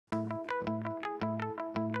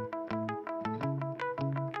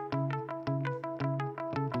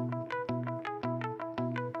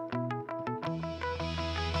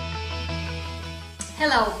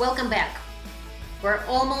Hello, welcome back. We're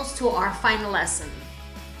almost to our final lesson,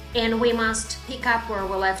 and we must pick up where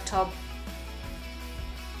we left off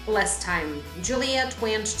last time. Juliet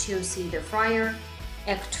went to see the friar,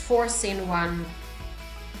 Act 4, Scene 1.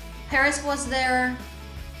 Paris was there,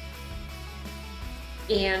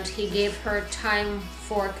 and he gave her time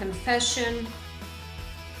for confession,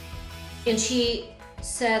 and she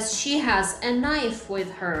says she has a knife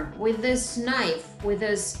with her, with this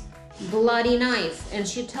bloody knife, and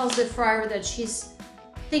she tells the friar that she's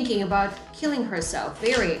thinking about killing herself.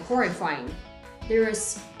 Very horrifying. There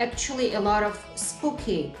is actually a lot of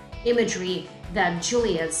spooky imagery that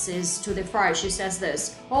Juliet says to the friar. She says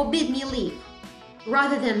this: "Oh, bid me leap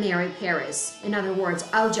rather than marry Paris. In other words,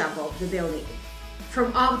 I'll jump off the building,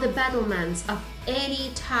 from off the battlements of any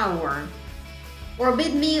tower, or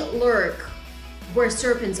bid me lurk where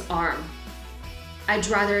serpents are. I'd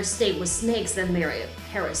rather stay with snakes than marry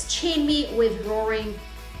Paris. Chain me with roaring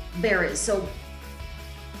bears."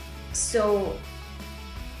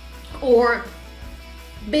 Or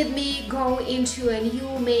bid me go into a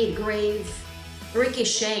new-made grave, Ricky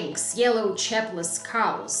Shanks, yellow chapless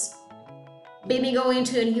cows. Bid me go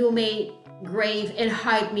into a new-made grave and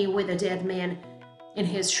hide me with a dead man in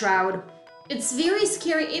his shroud. It's very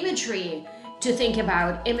scary imagery to think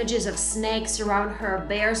about. Images of snakes around her,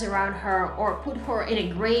 bears around her, or put her in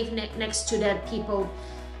a grave next to dead people.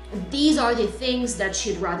 These are the things that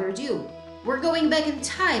she'd rather do. We're going back in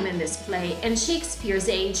time in this play, and Shakespeare's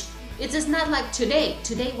age. It is not like today.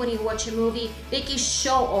 Today, when you watch a movie, they can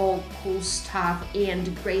show all cool stuff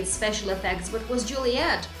and great special effects. But was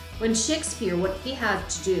Juliet, when Shakespeare, what he had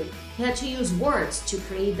to do, he had to use words to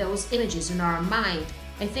create those images in our mind.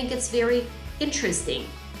 I think it's very interesting,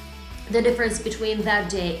 the difference between that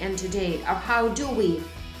day and today, of how do we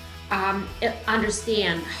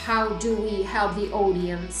understand, how do we help the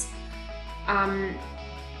audience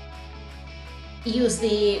use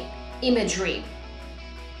the imagery.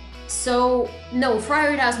 So no,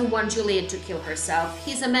 Friar doesn't want Juliet to kill herself.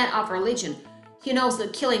 He's a man of religion. He knows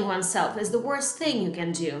that killing oneself is the worst thing you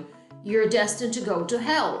can do. You're destined to go to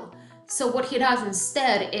hell. So what he does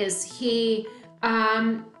instead is he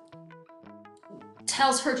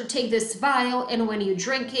tells her to take this vial, and when you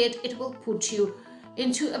drink it, it will put you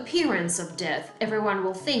into appearance of death. Everyone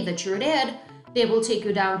will think that you're dead. They will take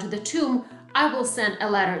you down to the tomb. I will send a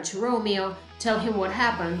letter to Romeo, tell him what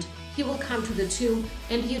happened. He will come to the tomb,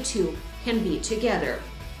 and you two can be together.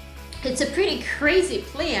 It's a pretty crazy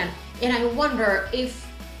plan, and I wonder if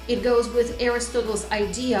it goes with Aristotle's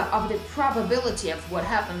idea of the probability of what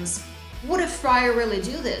happens. Would a friar really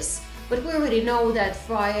do this? But we already know that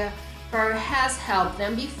friar has helped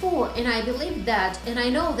them before, and I believe that, and I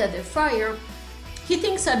know that the friar, he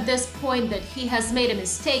thinks at this point that he has made a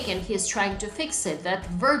mistake and he is trying to fix it, that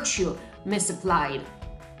virtue misapplied.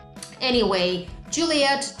 Anyway,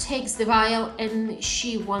 Juliet takes the vial and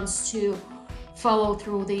she wants to follow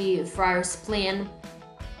through the friar's plan.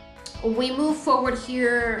 We move forward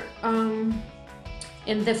here, and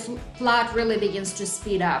the plot really begins to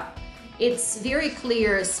speed up. It's very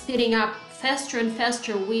clear, speeding up faster and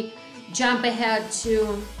faster. We jump ahead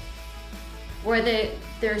to where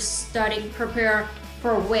they're starting to prepare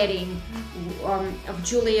for a wedding of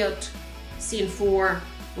Juliet, Scene 4,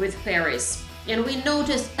 with Paris. And we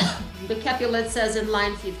notice the Capulet says in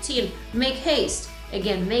line 15, "Make haste."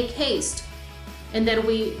 Again, make haste. And then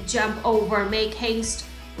we jump over, make haste,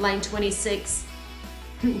 line 26,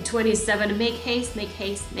 27, make haste, make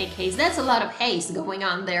haste, make haste. That's a lot of haste going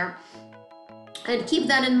on there. And keep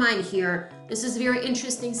that in mind here. This is a very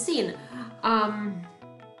interesting scene.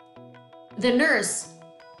 The nurse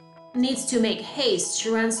needs to make haste. She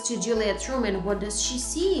runs to Juliet's room, and what does she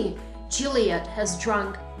see? Juliet has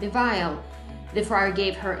drunk the vial the friar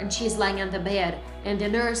gave her, and she's lying on the bed, and the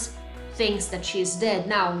nurse thinks that she's dead.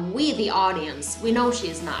 Now, we, the audience, we know she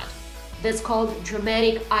is not. That's called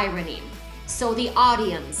dramatic irony. So the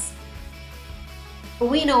audience,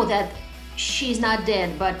 we know that she's not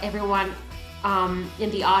dead, but everyone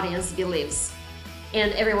in the audience believes,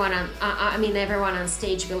 and everyone on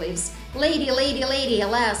stage believes. "Lady, lady, lady,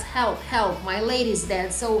 alas, help, help, my lady's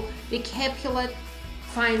dead." So the Capulet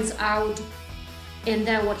finds out, and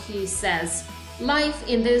then what he says: "Life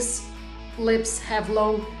in these lips have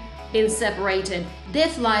long been separated.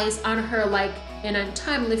 Death lies on her like an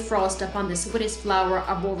untimely frost upon the sweetest flower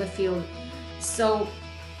of all the field." So,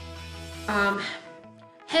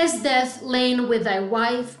 has death lain with thy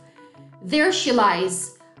wife? There she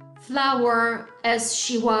lies, flower as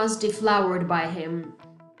she was deflowered by him.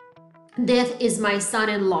 Death is my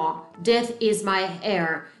son-in-law, death is my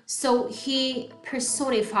heir. So he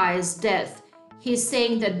personifies death. He's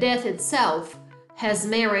saying that death itself has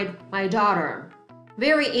married my daughter.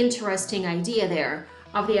 Very interesting idea there,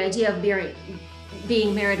 of the idea of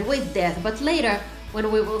being married with death. But later,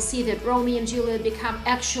 when we will see that Romeo and Juliet become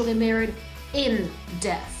actually married in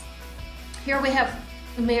death. Here we have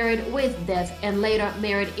married with death and later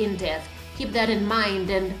married in death. Keep that in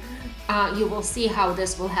mind, and you will see how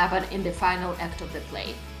this will happen in the final act of the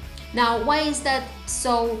play. Now, why is that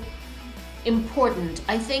so important?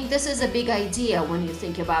 I think this is a big idea when you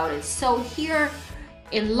think about it. So here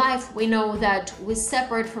in life, we know that we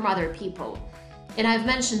separate from other people. And I've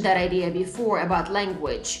mentioned that idea before about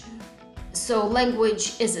language. So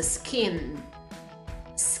language is a skin.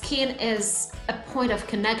 Skin is a point of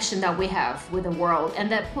connection that we have with the world,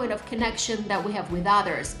 and that point of connection that we have with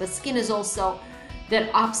others. But skin is also that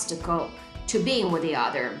obstacle to being with the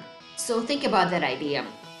other. So think about that idea.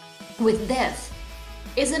 With death,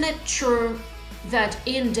 isn't it true that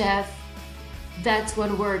in death, that's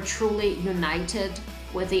when we're truly united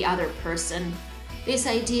with the other person? This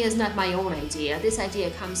idea is not my own idea. This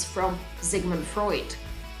idea comes from Sigmund Freud,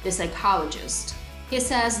 the psychologist. He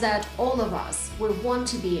says that all of us will want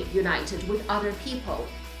to be united with other people,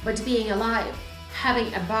 but being alive,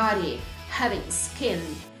 having a body, having skin,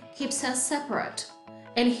 keeps us separate.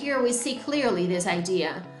 And here we see clearly this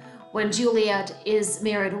idea when Juliet is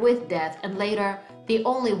married with death, and later the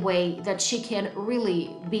only way that she can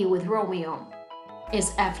really be with Romeo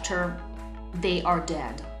is after they are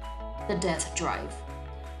dead, the death drive.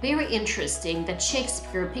 Very interesting that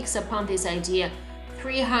Shakespeare picks up on this idea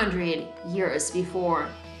 300 years before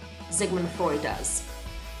Sigmund Freud does.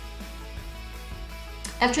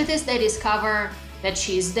 After this, they discover that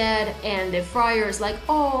she's dead, and the friar is like,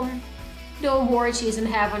 oh, no more, she's in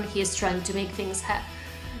heaven. He's trying to make things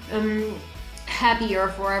happier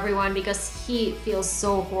for everyone because he feels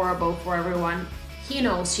so horrible for everyone. He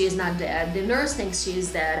knows she's not dead. The nurse thinks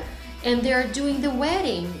she's dead, and they're doing the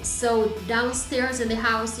wedding. So downstairs in the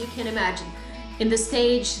house, you can imagine, in the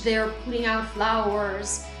stage, they're putting out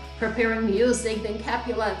flowers, preparing music, then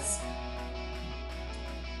Capulets.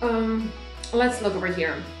 Let's look over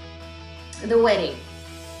here. The wedding.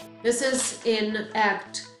 This is in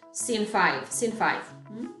scene 5.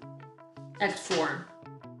 Act 4.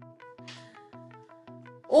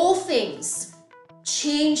 All things,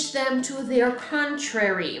 change them to their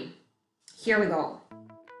contrary. Here we go.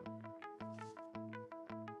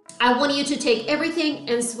 I want you to take everything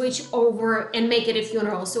and switch over and make it a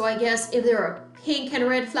funeral. So I guess if there are pink and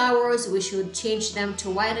red flowers, we should change them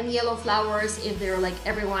to white and yellow flowers. If they're like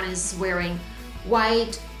everyone is wearing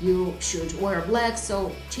white, you should wear black.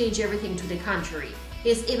 So change everything to the contrary.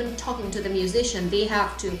 He's even talking to the musician. They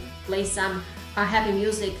have to play some happy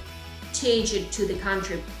music, change it to the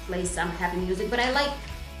contrary, play some happy music. But I like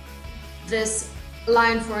this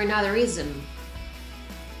line for another reason.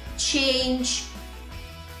 Change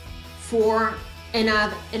for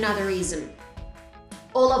another reason.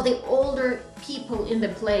 All of the older people in the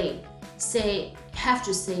play have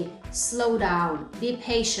to say, slow down, be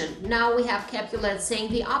patient. Now we have Capulet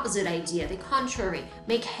saying the opposite idea, the contrary,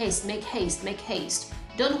 make haste, make haste, make haste.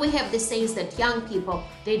 Don't we have the sayings that young people,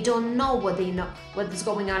 they don't know what is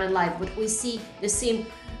going on in life, but we see the scene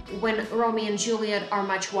when Romeo and Juliet are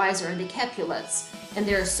much wiser in the Capulets, and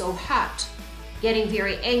they're so hot, getting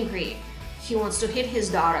very angry. He wants to hit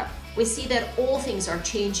his daughter. We see that all things are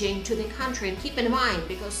changing to the contrary, and keep in mind,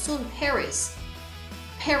 because soon Paris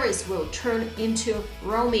will turn into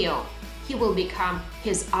Romeo. He will become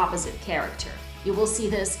his opposite character. You will see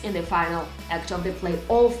this in the final act of the play.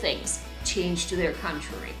 All things change to their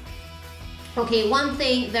contrary. Okay, one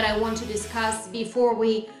thing that I want to discuss before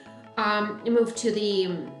we move to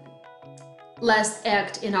the last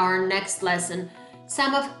act in our next lesson,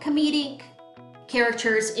 some of comedic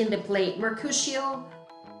characters in the play. Mercutio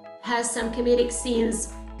has some comedic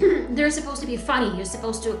scenes. They're supposed to be funny. You're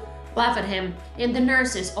supposed to laugh at him. And the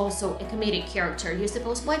nurse is also a comedic character. You're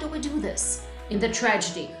supposed, why do we do this? In the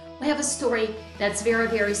tragedy, we have a story that's very,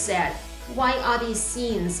 very sad. Why are these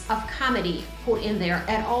scenes of comedy put in there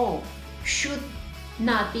at all? Should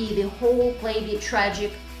not be the whole play be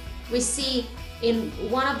tragic. We see in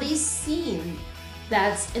one of these scenes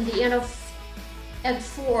that's in the end of Act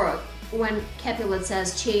 4, when Capulet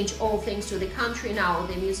says, change all things to the contrary. Now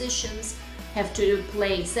the musicians have to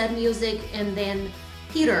play sad music, and then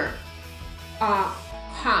Peter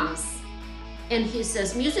comes and he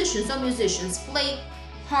says, musicians, play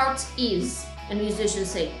Heart's Ease. And musicians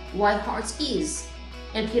say, why Heart's Ease?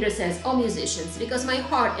 And Peter says, oh musicians, because my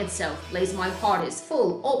heart itself plays, my heart is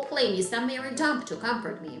full. Oh, play me some merry dump to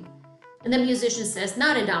comfort me. And the musician says,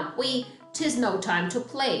 not a dump, 'tis no time to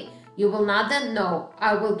play. You will not then know,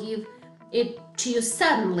 I will give it to you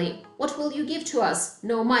suddenly, What will you give to us?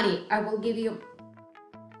 No money. I will give you...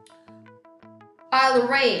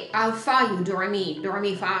 I'll fa you, do re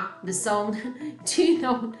mi fa, the song.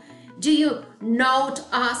 Do you note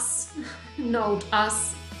us? Note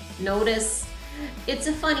us? Notice? It's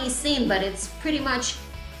a funny scene, but it's pretty much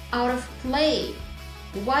out of play.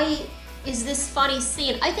 Why is this funny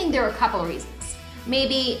scene? I think there are a couple of reasons,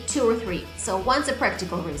 maybe 2 or 3. So one's a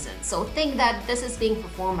practical reason. So think that this is being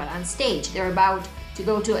performed on stage. They're about to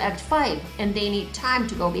go to Act 5 and they need time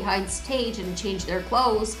to go behind stage and change their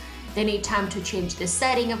clothes. They need time to change the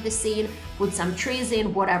setting of the scene, put some trees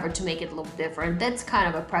in, whatever, to make it look different. That's kind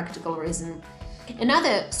of a practical reason.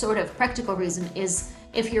 Another sort of practical reason is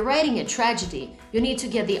if you're writing a tragedy, you need to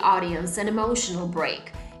get the audience an emotional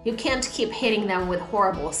break. You can't keep hitting them with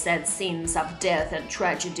horrible sad scenes of death and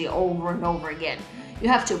tragedy over and over again. You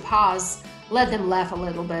have to pause, let them laugh a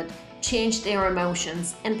little bit, change their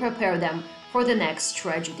emotions, and prepare them for the next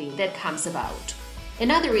tragedy that comes about.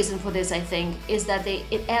 Another reason for this, I think, is that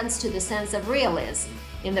it adds to the sense of realism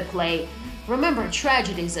in the play. Remember,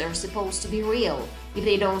 tragedies are supposed to be real. If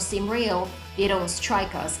they don't seem real, they don't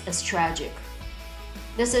strike us as tragic.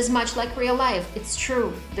 This is much like real life. It's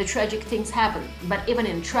true, the tragic things happen, but even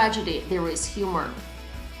in tragedy, there is humor.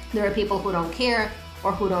 There are people who don't care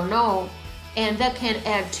or who don't know, and that can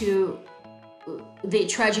add to the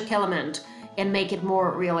tragic element and make it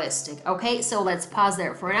more realistic. Okay, so let's pause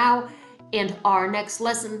there for now. In our next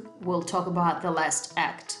lesson, we'll talk about the last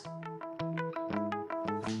act.